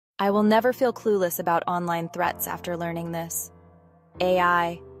I will never feel clueless about online threats after learning this.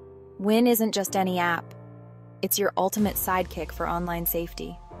 AI. Win isn't just any app. It's your ultimate sidekick for online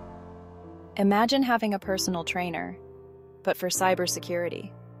safety. Imagine having a personal trainer, but for cybersecurity.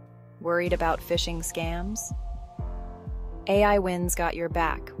 Worried about phishing scams? AI Win's got your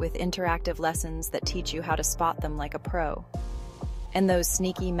back with interactive lessons that teach you how to spot them like a pro. And those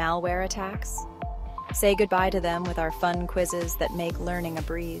sneaky malware attacks? Say goodbye to them with our fun quizzes that make learning a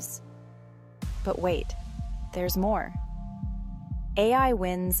breeze. But wait, there's more. AI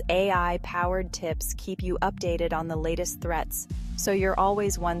Win's AI-powered tips keep you updated on the latest threats, so you're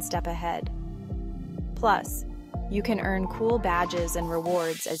always one step ahead. Plus, you can earn cool badges and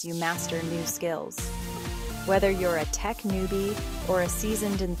rewards as you master new skills. Whether you're a tech newbie or a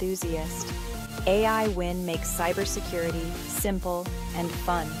seasoned enthusiast, AI Win makes cybersecurity simple and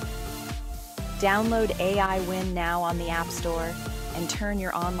fun. Download AI Win now on the App Store and turn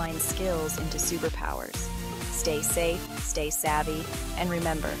your online skills into superpowers. Stay safe, stay savvy, and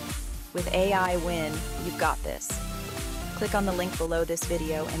remember, with AI Win, you've got this. Click on the link below this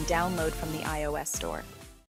video and download from the iOS store.